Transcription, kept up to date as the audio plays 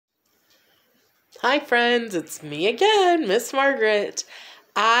Hi friends, it's me again, Miss Margaret.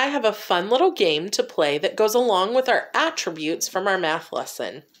 I have a fun little game to play that goes along with our attributes from our math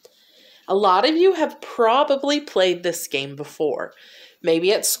lesson. A lot of you have probably played this game before,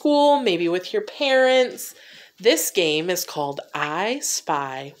 maybe at school, maybe with your parents. This game is called I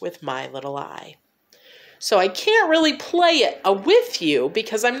Spy with My Little Eye. So I can't really play it with you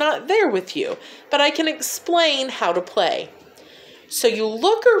because I'm not there with you, but I can explain how to play. So you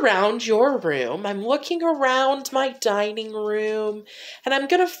look around your room. I'm looking around my dining room, and I'm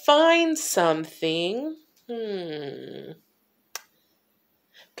going to find something.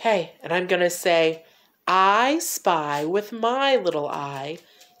 Okay, and I'm going to say, I spy with my little eye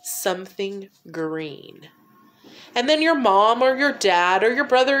something green. And then your mom or your dad or your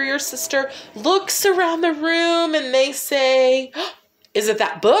brother or your sister looks around the room and they say, is it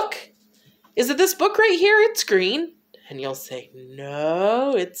that book? Is it this book right here? It's green. And you'll say,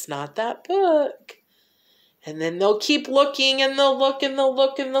 no, it's not that book. And then they'll keep looking and they'll look and they'll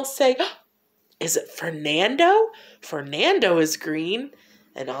look and they'll say, is it Fernando? Fernando is green.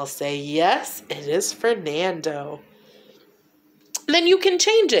 And I'll say, yes, it is Fernando. And then you can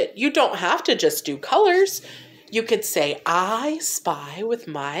change it. You don't have to just do colors. You could say, I spy with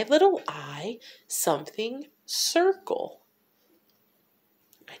my little eye something circle.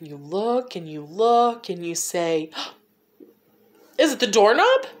 And you look and you look and you say, is it the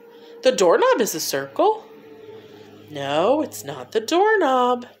doorknob? The doorknob is a circle. No, it's not the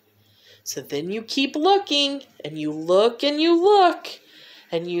doorknob. So then you keep looking and you look and you look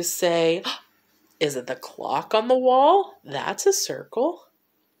and you say, is it the clock on the wall? That's a circle.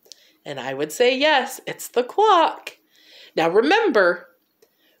 And I would say, yes, it's the clock. Now remember,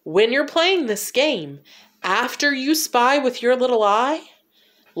 when you're playing this game, after you spy with your little eye,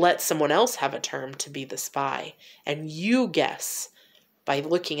 let someone else have a term to be the spy, and you guess by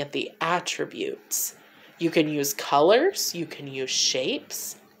looking at the attributes. You can use colors, you can use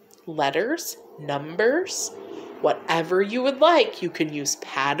shapes, letters, numbers, whatever you would like. You can use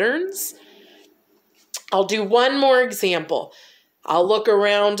patterns. I'll do one more example. I'll look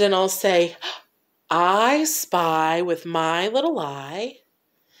around and I'll say, I spy with my little eye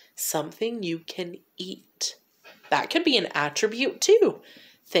something you can eat. That could be an attribute too.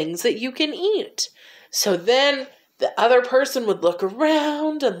 Things that you can eat. So then the other person would look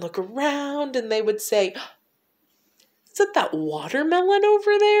around and they would say, is it that watermelon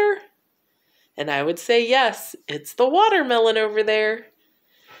over there? And I would say, yes, it's the watermelon over there.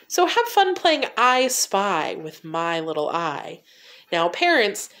 So have fun playing I Spy with my little eye. Now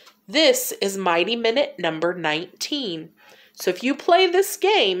parents, this is Mighty Minute number 19. So if you play this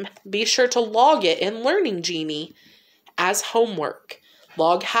game, be sure to log it in Learning Genie as homework.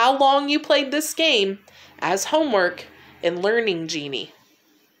 Log how long you played this game as homework in Learning Genie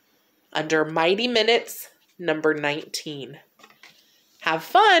under Mighty Minutes number 19. Have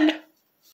fun!